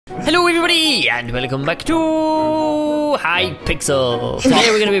Hello everybody and welcome back to hypixel. Today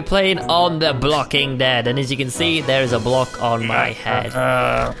we're going to be playing on the Blocking Dead, and as you can see there is a block on my head.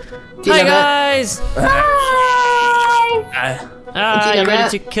 Hi guys! Hi! You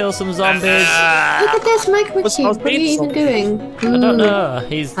ready to kill some zombies? Look at this magma cube. What are you even doing? I don't know.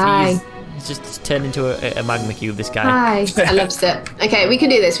 He's just turned into a magma cube, this guy. Hi. I loves it. Okay, we can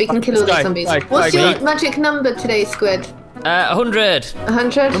do this. We can kill all these zombies. What's your magic number today, Squid? 100.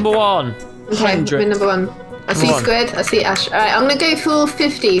 100? Number 1. Okay, we're number 1. I see Squid, I see Ash. Alright, I'm gonna go for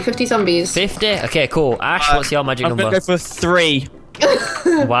 50 zombies. 50? Okay, cool. Ash, what's your magic number? I'm gonna go for 3.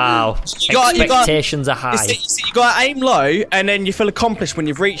 Wow. Expectations are high. You gotta aim low, and then you feel accomplished when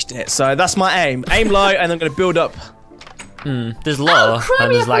you've reached it. So that's my aim. Aim low, and I'm gonna build up. There's low,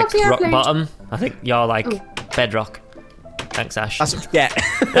 and there's like rock bottom. I think you're like bedrock. Thanks, Ash. That's what you get.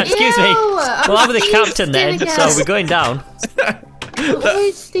 Excuse me. Well, I'm the captain then, so we're going down. What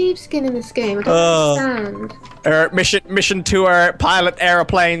is Steve's skin in this game? I don't understand. Mission to pilot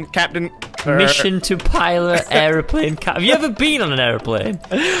aeroplane, Captain. Mission to pilot aeroplane. Have you ever been on an aeroplane?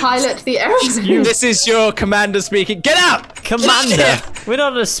 Pilot the aeroplane. This is your commander speaking. Get out! Commander! We're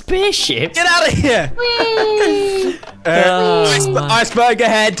not on a spaceship. Get out of here! Iceberg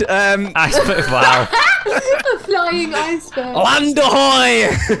ahead. Iceberg, wow. A flying iceberg. Land ahoy!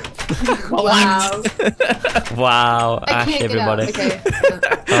 Wow. Wow, Ash, everybody. Okay.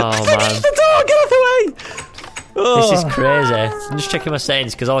 Oh, man. The door, get out of the way! This is crazy. I'm just checking my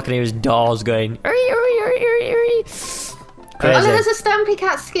settings because all I can hear is doors going. Crazy. Oh, there's a Stampy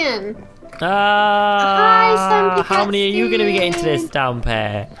Cat skin. Hi, Stampy Cat. How many are you going to be getting today,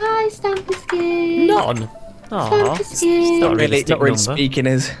 Stampy? Hi, Stampy Skin. None. Oh, it's not really speaking,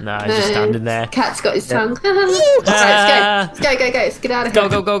 is. No, he's just standing there. Cat's got his tongue. Let's go. Let's get out of here.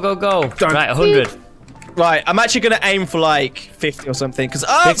 Go. Right, 100. Right, I'm actually going to aim for like 50 or something because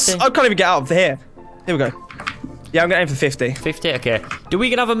I can't even get out of here. Here we go. Yeah, I'm going to aim for 50. 50, okay. Do we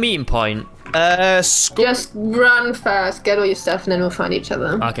gonna have a meeting point? Just run first, get all your stuff, and then we'll find each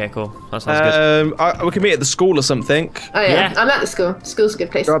other. Okay, cool. That sounds good. We can meet at the school or something. Oh yeah. I'm at the school. School's a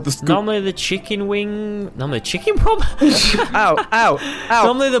good place. Normally the chicken wing... Normally the chicken problem? Ow.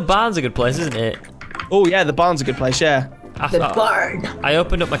 Normally the barn's a good place, isn't it? Oh yeah, the barn's a good place, yeah. The barn. I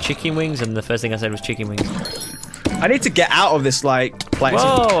opened up my chicken wings and the first thing I said was chicken wings. I need to get out of this, like, place.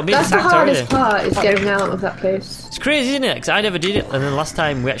 Whoa, that's the hardest part, is getting out of that place. It's crazy, isn't it? Because I never did it, and then last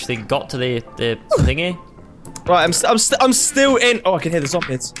time we actually got to the thingy. Right, I'm still in. Oh, I can hear the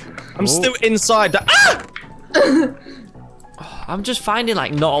zombies. I'm still inside. I'm just finding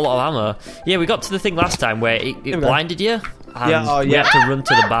like not a lot of ammo. Yeah, we got to the thing last time where it blinded you. And we had to run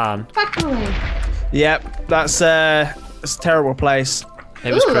to the barn. Back away. Yep, that's a terrible place.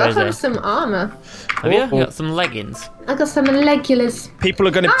 It was crazy. I have some armor. Have you? You got some leggings? I got some legulars. People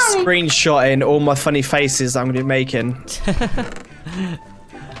are going to be screenshotting all my funny faces I'm going to be making.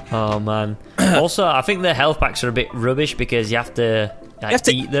 Oh man. Also, I think the health packs are a bit rubbish because you have to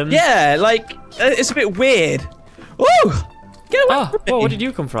eat them. Yeah, like it's a bit weird. Oh, get away from me. Whoa, where did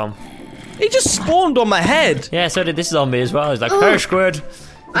you come from? He just spawned on my head. Yeah, so did this zombie as well. He's like, hey, Squid.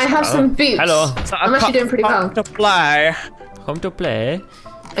 I have some boots. Hello. I'm actually doing pretty well. Come to play.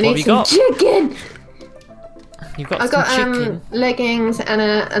 I need some chicken. You've got I got chicken. Leggings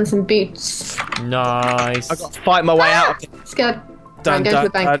and some boots. Nice. I got to fight my way out. Scared. I'm going to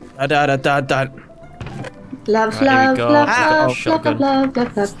the bank. Love.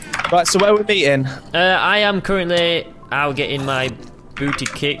 Right, so where are we meeting? I am currently out getting my booty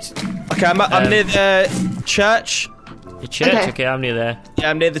kicked. Okay, I'm near the church. The church? Okay, I'm near there. Yeah,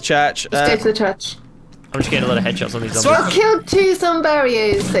 I'm near the church. Let's go to the church. I'm just getting a lot of headshots on these zombies. So I've killed 2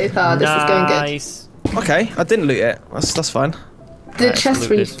 zombies so far. This is going good. Nice. Okay, I didn't loot it. That's fine. The chest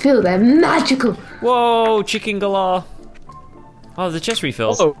refill, they're magical. Whoa, chicken galore. Oh, the chest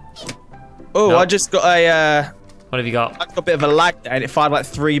refill. Oh, no. I just got a... What have you got? I got a bit of a lag there and it fired like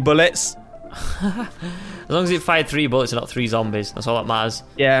 3 bullets. As long as it fired 3 bullets and not 3 zombies, that's all that matters.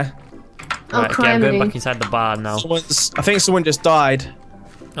 Yeah. Right, okay, I'm going back inside the barn now. I think someone just died.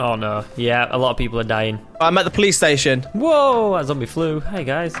 Oh no, yeah, a lot of people are dying. I'm at the police station. Whoa, that zombie flew. Hey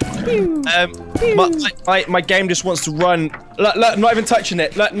guys. My game just wants to run. Look, not even touching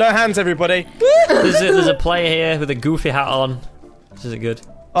it. Look, no hands, everybody. There's a player here with a goofy hat on. This isn't good.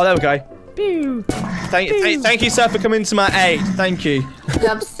 Oh, there we go. Pew. Thank you, sir, for coming to my aid. Thank you.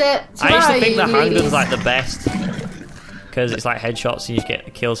 Upset. I used to think the handgun's like the best. Because it's like headshots and you get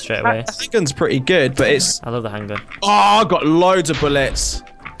a kill straight away. The handgun's pretty good, but it's... I love the handgun. Oh, I got loads of bullets.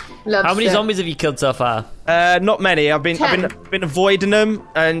 How many zombies have you killed so far? Not many. I've been avoiding them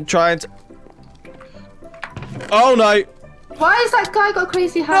and trying to... Oh no! Why has that guy got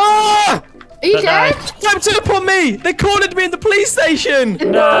crazy hair? Ah! Are you dead? Jumped up on me! They cornered me in the police station!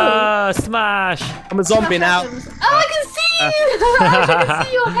 No, smash! I'm a zombie now. Oh, I can see you! I can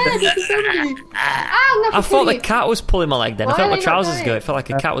see your head. It's a zombie. I thought the cat was pulling my leg then. I Why felt are my they trousers not go. It felt like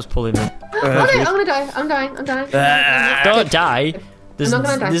a cat was pulling me. Oh no, I'm gonna die. I'm dying. Don't die. I'm not gonna die.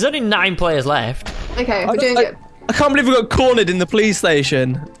 There's only 9 players left. Okay, we're doing good. I can't believe we got cornered in the police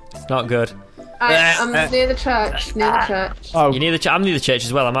station. It's not good. Alright, I'm near the church. Oh, You're near the I'm near the church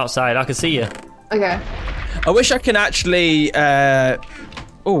as well. I'm outside. I can see you. Okay. I wish I can actually. Oh,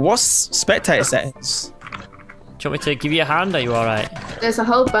 what's spectator settings? Do you want me to give you a hand? Are you all right? There's a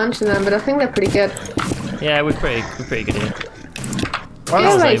whole bunch of them, but I think they're pretty good. Yeah, we're pretty good here.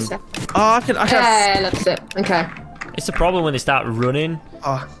 Yeah, the wait, same. Oh, I can. yeah, that's it. Okay. It's a problem when they start running.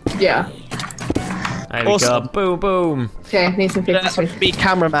 Oh, Yeah. There we Awesome. go. Boom, boom. Okay, need some I'm people. gonna be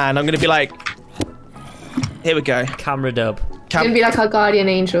cameraman. I'm gonna be like. Here we go. Camera dub. You're gonna be like our guardian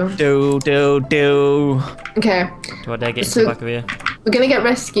angel. Do. Okay. Do I dare get So- into the back of here? We're gonna get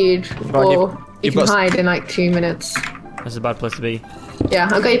rescued, Right, or you've you can got- hide in like 2 minutes. That's a bad place to be. Yeah,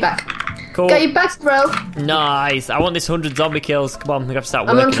 I'll get you back. Cool. Get you back, bro. Nice. I want this 100 zombie kills. Come on, we have to start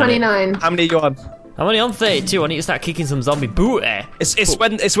I'm working on 29. How many are you on? I'm only on 32. I need to start kicking some zombie booty. It's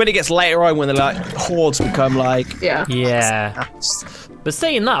when it gets later on when the like hordes become like. Yeah. Yeah. But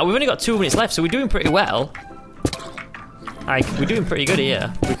saying that, we've only got 2 minutes left, so we're doing pretty well. Like, we're doing pretty good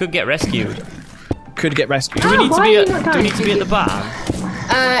here. We could get rescued. Could get rescued. Do we need why to are be you at, not do we dying? need to be at the bar?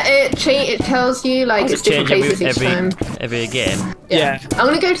 It tells you like Does it's it different change places each time. every game? Yeah. I'm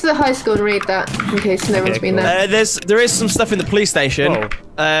gonna go to the high school and read that in case no one's been cool. there. There is some stuff in the police station. Whoa.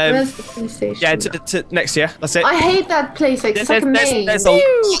 Where's the police station? Yeah, to next year. That's it. I hate that place. Like, it's like a maze.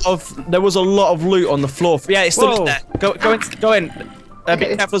 There was a lot of loot on the floor. Yeah, it's still Whoa. in there. Go in. Be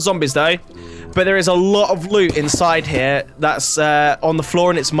Okay. careful of zombies though. But there is a lot of loot inside here that's on the floor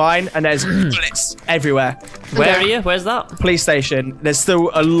and it's mine. And there's bullets everywhere. Where are you? Where's that? Police station. There's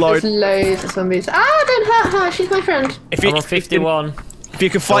still a load. There's loads of zombies. Ah, don't hurt her. She's my friend. If I'm on 51. if you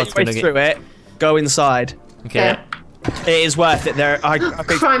can fight it's your way gonna get- through it, go inside. Okay. It is worth it. I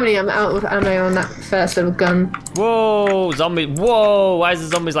think Criminy, I'm out of ammo on that first little gun. Whoa, zombie. Whoa, why is the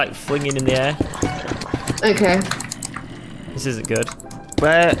zombies like flinging in the air? Okay. This isn't good.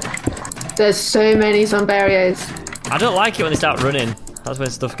 where. There's so many zombarios. I don't like it when they start running. That's when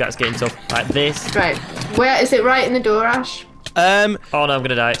stuff gets getting tough. Like this. Right. Where is it? Right in the door, Ash? Oh no, I'm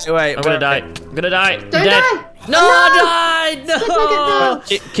gonna die. Wait, I'm gonna die. wait. I'm gonna die. Don't Dead. die! No, I died! No!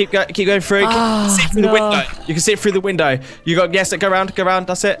 Keep going through. Ah, See it through the no. window. You can see it through the window. You got yes. Go around.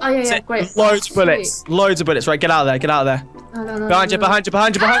 That's it. Oh, yeah, That's yeah, it. great. Loads of Sweet. bullets. Loads of bullets. Right, get out of there. Get out of there. No. Behind you. Behind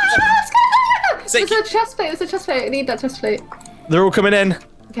you. Ah, let's go! Say- There's a chest plate. There's a chest plate. I need that chest plate. They're all coming in.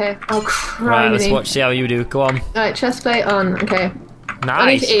 Okay. Oh, Right, let's criminy. watch. See how you do. Go on. Right, chest plate on. Okay. I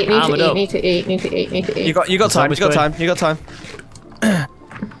need Nice. to eat. Armored up. Need to eat. You got time. You got time.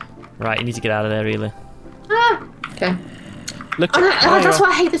 Right, you need to get out of there, really. Ah. Okay. Look. Oh, no, that's why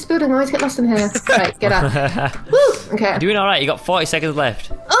I hate this building. I always get lost in here. Right, get out. Woo! Okay. Doing all right. You got 40 seconds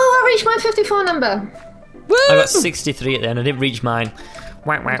left. Oh, I reached my 54 number. Woo! I got 63 at the end. I didn't reach mine.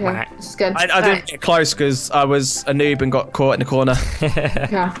 Whack, whack, Okay, whack. this is good. I didn't get close because I was a noob and got caught in the corner.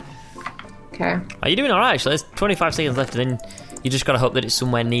 Okay. Okay. Are you doing all right? Actually, there's 25 seconds left, and then you just gotta hope that it's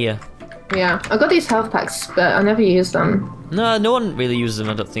somewhere near. Yeah, I got these health packs, but I never use them. No one really uses them.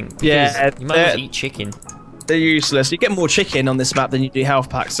 I don't think. Yeah, Because you might as well eat chicken. They're useless. You get more chicken on this map than you do health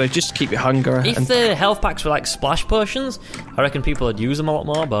packs, so just keep your hunger. If the health packs were like splash potions, I reckon people would use them a lot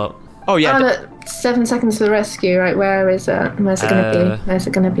more. But oh yeah, Oh, look, 7 seconds to the rescue. Right, where is it? Where's it gonna be? Where's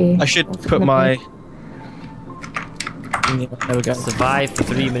it gonna be? I should Where's it put gonna my. be? There we go. survive for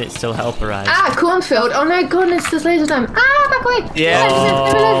 3 minutes till help arrives. Ah, cornfield. Oh no, goodness, there's loads of them. Ah, back away. Yeah.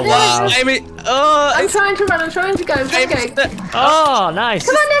 Oh, wow. Amy. Oh, I'm trying to run. I'm trying to go. Amy, Okay. Oh, nice!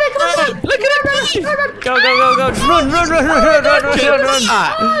 Come on, Nana, come on. Look at it. Run. Go, go, go, go! Just run, run, run, run, run, run, run, run, run!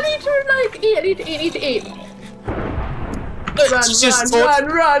 Ah, Oh, I need to like eat. I need to eat. look, Run, it's just- run.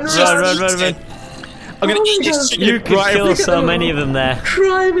 Run, run, run, run! I'm gonna Oh eat my this God. chicken You could right kill over- so many of them there.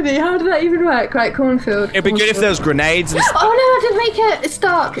 Criminy, how did that even work? Right, cornfield. It'd be good if there was grenades. And Oh no, I didn't make it. It's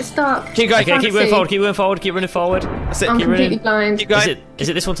dark. It's dark. keep going. Okay, keep going see. forward, keep going forward, keep running forward. That's it. I'm Keep completely running. blind. Keep going. Is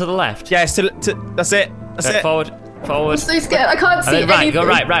it this one to the left? Yeah, that's it. That's Right, it. forward, forward. I'm so scared. I can't see And then right, anything. go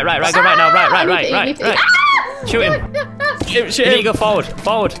right, right, right, right, go right now, right, right, right, I need to eat, right, I need to right. eat. Shoot him. Shoot You need to him. go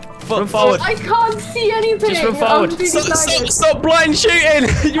forward, run forward. I can't see anything. Just run forward. I'm completely blinded. Stop blind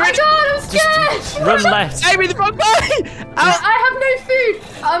shooting. You're I in. can't. I'm scared. Run left. Amy, the wrong way. I have no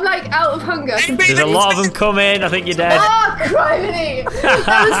food. I'm like out of hunger. There's a lot of them coming. I think you're dead. Oh, criminy!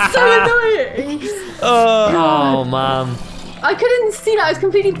 That was so annoying. Oh, Oh man. I couldn't see that. I was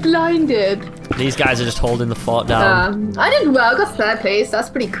completely blinded. These guys are just holding the fort down. I did well. I got third place. That's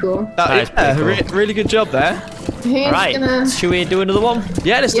pretty cool. That is pretty cool. Really good job there. Who's Alright, should we do another one?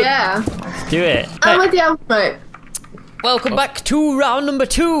 Yeah, let's do it. Let's do it. I'm with you. Right. Welcome back to round number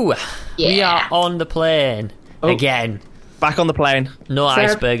 2. Yeah. We are on the plane. Again. Back on the plane. No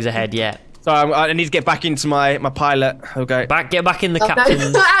icebergs ahead yet. So I need to get back into my pilot. Okay. Get back in the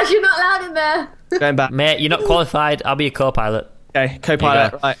captain's. Ash, you're not allowed in there. Going back. Mate, you're not qualified. I'll be a co-pilot. Okay,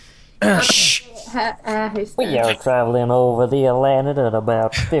 co-pilot. Right. Shh. We are traveling over the Atlantic at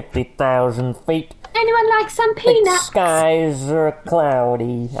about 50,000 feet. Anyone like some peanuts? Skies are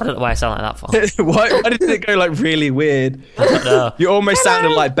cloudy. I don't know why I sound like that for. Why did it go like really weird? I don't know. You almost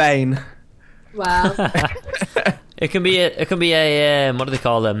sounded like Bane. Wow. It can be a what do they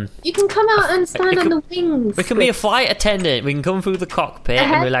call them? You can come out and stand on the wings. We can be a flight attendant. We can come through the cockpit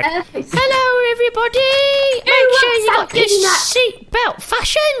and be like, "Hello, everybody! Make sure you got your seatbelt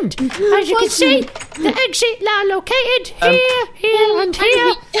fastened. As you can see, the exits are located here, and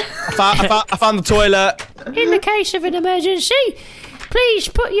here. I found the toilet. In the case of an emergency, please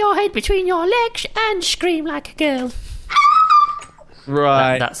put your head between your legs and scream like a girl."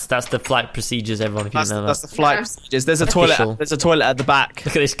 Right. That's the flight procedures, everyone. If you didn't know that. That's the flight procedures. There's a toilet. There's a toilet at the back.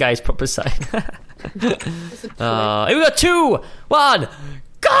 Look at this guy's proper side. Here we go. 2, 1,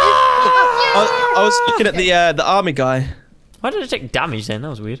 go! I was looking at the army guy. Why did I take damage then? That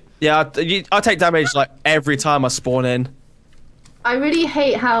was weird. Yeah, I take damage like every time I spawn in. I really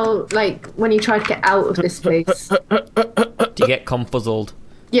hate how, like, when you try to get out of this place. Do you get confuzzled?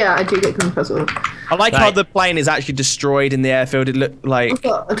 Yeah, I do get puzzled. I like how the plane is actually destroyed in the airfield. It look like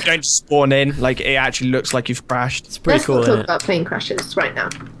you don't spawn in. Like it actually looks like you've crashed. It's pretty cool. Let's not talk about plane crashes right now.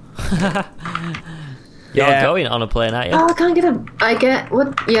 You're going on a plane, aren't you? Oh, I can't get a. I get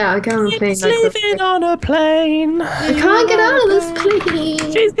what? Yeah, I get on a plane. She's leaving on a plane. I can't get out of this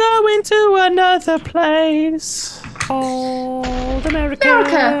plane. She's going to another place. Called America.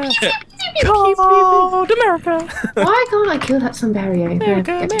 Called America. Why can't I kill that Sunbarrier?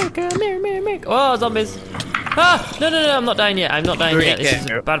 America. Oh, zombies. Ah, no, I'm not dying yet. I'm not dying yet. This is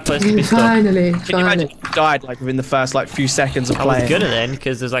a bad place to be stuck. Finally. Can you imagine if you died like within the first like few seconds of I playing? was gonna then,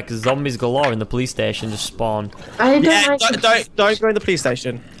 because there's like zombies galore in the police station just spawned. I don't Yeah, like don't go in the police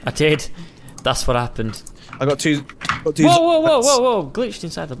station. I did. That's what happened. I got two. Whoa! Glitched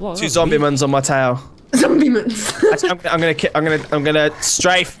inside the block. Two zombie mans on my tail. zombie mans. I'm gonna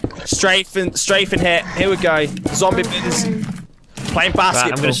strafe and hit. Here we go. Zombie mans. Playing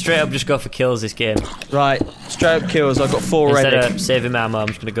basketball. Right, I'm gonna straight up just go for kills this game. Right, straight up kills. I've got 4 Instead already. of saving my ammo, I'm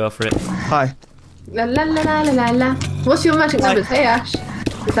just gonna go for it. Hi. La la la la la la. What's your magic numbers? Hey Ash.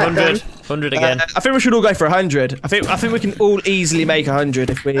 Is that 100. done? 100 again. I think we should all go for 100. I think we can all easily make 100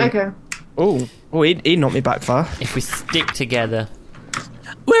 if we. Okay. Oh, he knocked me back far. If we stick together.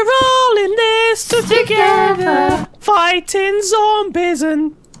 We're all in this together, fighting zombies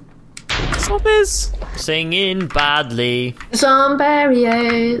and zombies. Singing badly.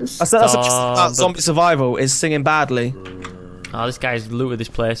 Zombarriers. That's about zombie survival is singing badly. Oh, this guy's looted this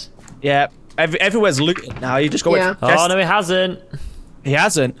place. Yeah, everywhere's looted now. You just got. Yeah. Oh no, he hasn't. He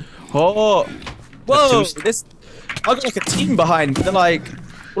hasn't. Oh, whoa! This. I got like a team behind me. They're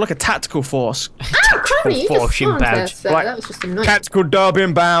like a tactical force. Sorry, you Force just spawned inbound. there, so Right. that was just annoying. Tactical dub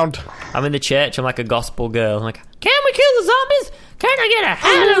inbound. I'm in the church. I'm like a gospel girl. I'm like, can we kill the zombies? Can I get a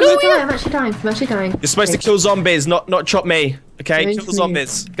Oh, no, hallelujah? I'm actually dying. I'm actually dying. You're supposed to kill zombies, not chop me. Okay, Don't kill the move.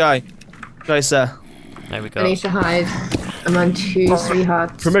 zombies. Go, sir. There we I go. need to hide. I'm on 2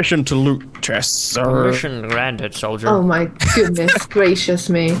 sweethearts. Permission to loot chests, sir. Permission granted, soldier. Oh my goodness gracious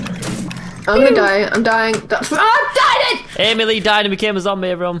me. I'm gonna die. I'm dying. Oh, I died! Emily died and became a zombie,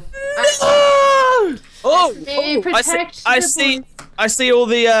 everyone. Protect I see all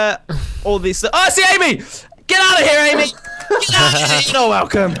these. Oh, I see Amy. Get out of here, Amy. Get out of here. You're not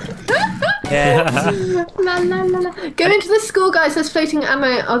welcome. Yeah. La, la, la, la. Go into the school, guys. There's floating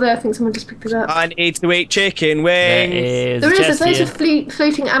ammo. Oh, there. I think someone just picked it up. I need to eat chicken There wings. is There is. Jess There's loads here. of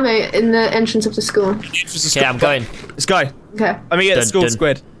floating ammo in the entrance of the school. Okay, I'm going. Let's go. Okay. I'm gonna get the Dun, school dun.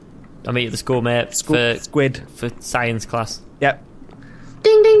 squid. I'll meet you at the school, mate. Squid. For science class. Yep.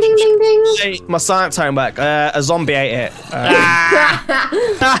 Ding, ding, ding, ding, ding. Hey, my science homework. A zombie ate it.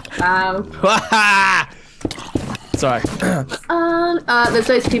 Wow. Sorry. There's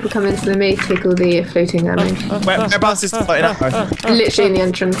loads of people coming, so they may take all the floating ammo. Whereabouts is the floating ammo? Literally in the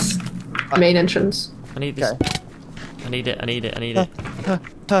entrance. Main entrance. I need this. I need it.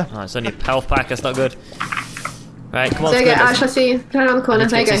 Oh, it's only a health pack. That's not good. Right, come on. There you go, Squid, Ash. I see you. Turn around the corner.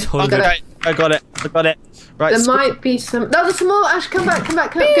 There you go. This You got it. I got it. Right. There might be some. No, there's some more. Ash, come back. Go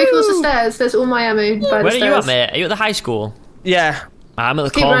towards the stairs. There's all my ammo by the Where are stairs. you at, mate? Are you at the high school? Yeah. I'm at the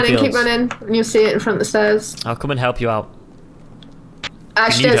Keep cornfields. running, and you'll see it in front of the stairs. I'll come and help you out.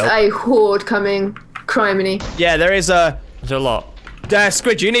 Ash, You need there's a horde coming. Criminy. Yeah, there is a... There's a lot.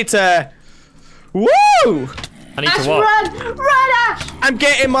 Squid, you need to... Woo! I need Ash, to what? run, Ash! I'm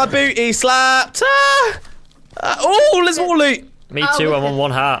getting my booty slapped. Oh, there's more loot. Me too, I'm on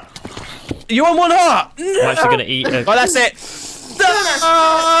 1 heart. You on 1 heart? I'm actually going to eat it. Oh, that's it.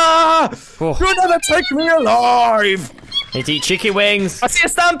 Oh. You'll never take me alive. Need to eat chicken wings. I see a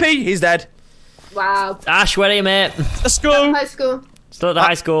Stampy. He's dead. Wow. Ash, where are you, mate? Let's go. High school. Still at the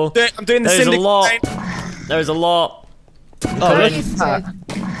high school. I'm doing the There's a syndicate lot. thing. There's a lot. Oh, Coming. Used to.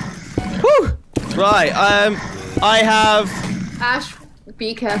 Whew. Right. I have Ash,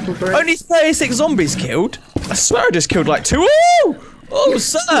 be careful, bro. only 36 zombies killed. I swear I just killed like 2. Ooh! Oh,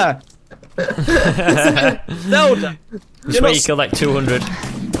 sir. Zelda. This way you killed like 200.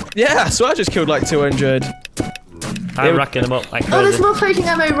 Yeah, I swear I just killed like 200. I'm racking them up like Oh, there's crazy. more floating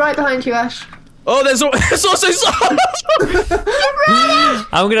ammo right behind you, Ash. Oh, there's also some.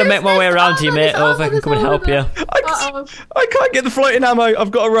 I'm gonna make my way around to you, mate. There's Oh, if I can come and help you. Uh-oh. I can't get the floating ammo. I've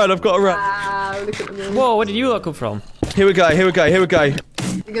got to run. I've got to run. Wow, look at them. Whoa, where did you lot come from? Here we go. Here we go. Here we go.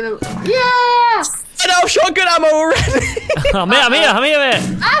 You're gonna... Yeah! I know shotgun ammo already. Oh, mate, I'm here,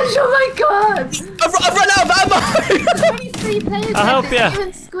 mate. Ash, oh my god! I've run out of ammo. 23 players I'll help left. ya.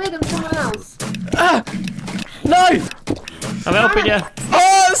 Even Squid and someone else. No. I'm helping you.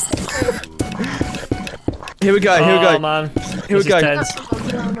 Oh, here we go. Here we Oh, go. man. Here we This is go. tense. Put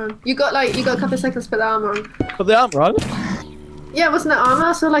the armor on. You got a couple of seconds to put the armor on. Put the armor on. Yeah, wasn't that armor?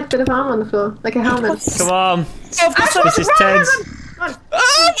 I saw like a bit of armor on the floor, like a helmet. Come on. Oh, I've got so This much. is tense. What are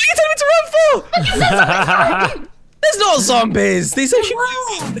you telling me to run for? There's not zombies. These are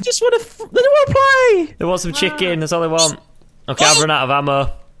humans. They just want to. They don't want to play. They want some chicken, that's all they want. Okay, I've run out of ammo.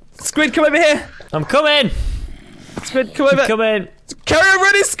 Squid, come over here. I'm coming. Squid, come over. Coming. Carry on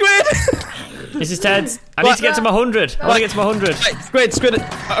running, Squid. This is tense. I need to get to my 100. I want to get to my 100. Right, Squid.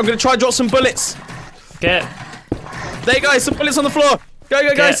 I'm gonna try and drop some bullets. Okay. There you go. Some bullets on the floor. Go,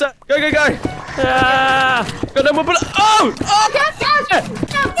 Okay. sir. Go. Ah, Got no more bullets. Oh!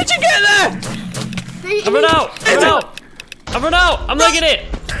 How'd you get there? I've run out. I've run out. I'm legging it.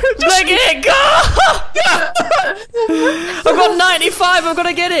 Legging it. Go! I've got 95. I'm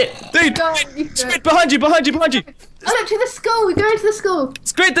gonna get it. Dude, Squid, behind you. Oh, look, to the school. We're going to the school.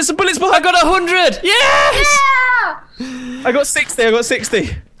 Squid, there's some bullets I behind. got 100. Yes. Yeah! I got 60.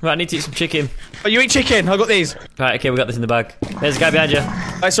 Right, I need to eat some chicken. Oh, you eat chicken. I got these. Right, okay, we got this in the bag. There's a guy behind you.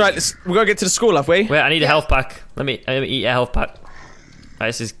 That's right. We're gonna get to the school, have we? Wait, I need a health pack. Let me eat a health pack. Right,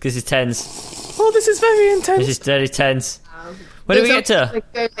 this is tense. Oh, this is very intense. This is very tense. Where did we get to?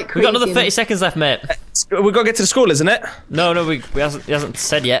 We got another 30 seconds left, mate. We've got to get to the school, isn't it? No, he hasn't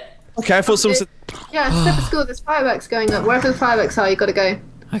said yet. Okay, I thought someone said. Yeah, step of school. There's fireworks going up. Wherever the fireworks are, you got to go.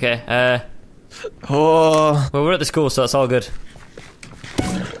 Okay, Oh, well, we're at the school, so it's all good.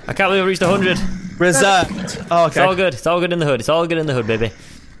 I can't believe we reached 100. reserved. Oh, It's all okay. good. It's all good in the hood. It's all good in the hood, baby.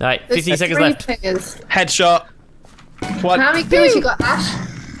 Right, 15 seconds left. Players. Headshot. What? How many kills you got, Ash?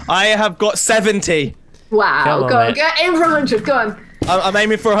 I have got 70. Wow. Come on, Go on. mate. Get in for 100. Go on. I'm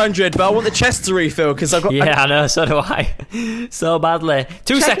aiming for 100, but I want the chest to refill because I've got. Yeah, I know, so do I. So badly.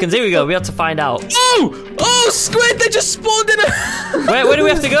 2 seconds, here we go. We have to find out. Oh, Squid! They just spawned in a. Where do we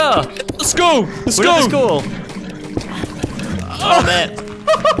have to go? The school. The school. We're at the school. Oh, mate.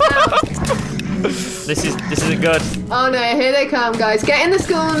 This isn't good. Oh no, here they come, guys. Get in the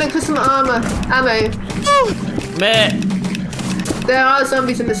school and look for some ammo. Mate. There are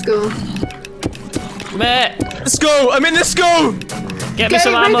zombies in the school. Mate. Let's go. I'm in the school. Get me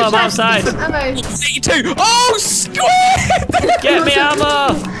some ammo, I'm outside. Ammo. 82. Oh, Squid! Get me ammo.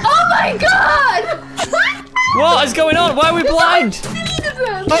 Oh my god! What is going on? Why are we blind?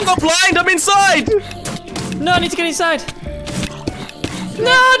 I'm not blind. I'm inside. No, I need to get inside. No,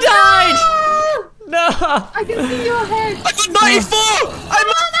 I died. No. I can see your head. I got 94. I'm.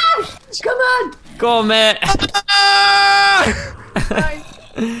 Come on! Go on, mate. Ah! Guys,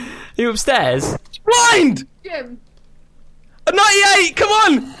 You upstairs? Blind. Jim. 98. Come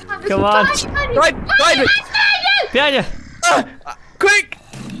on. Come on. Right. Behind you. Quick.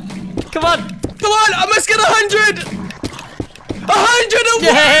 Come on. Come on. I must get 100. 100 and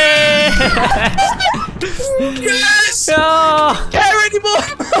Yeah. Yes. No. Care anymore.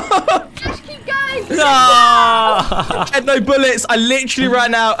 Just keep going! No. I had no bullets. I literally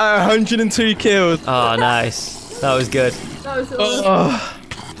ran out at 102 kills. Oh, nice. That was good. That was awesome. Oh,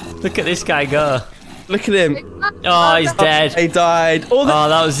 Look at this guy go. look at him. Oh, he's dead. He died. Oh,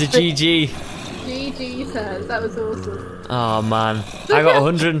 that was the GG. GG says. That was awesome. Oh, man. I got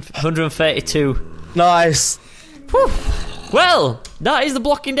 132. Nice. Well, that is The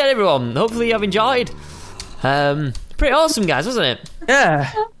Blocking Dead, everyone. Hopefully you have enjoyed. Pretty awesome, guys, wasn't it?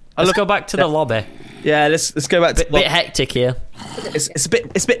 Yeah. Let's go back to the lobby. Yeah, let's go back to Bit hectic here. It's a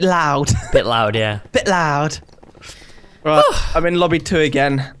bit loud. Bit loud, yeah. Bit loud. Right, I'm in lobby 2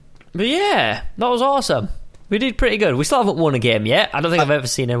 again. But yeah, that was awesome. We did pretty good. We still haven't won a game yet. I don't think I've ever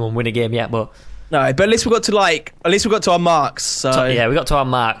seen anyone win a game yet, but no, but at least we got to our marks. So yeah, we got to our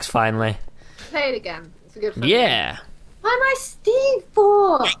marks finally. Play it again. It's a good fun. Yeah. Why am I Steve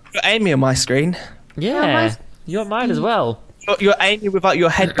for? You're Amy on my screen. Yeah. You're mine as well. You're Amy without your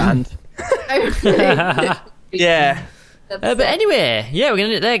headband. Yeah. But anyway, yeah, we're gonna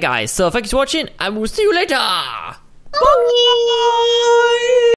end it there, guys. So thanks for watching, and we'll see you later. Bye.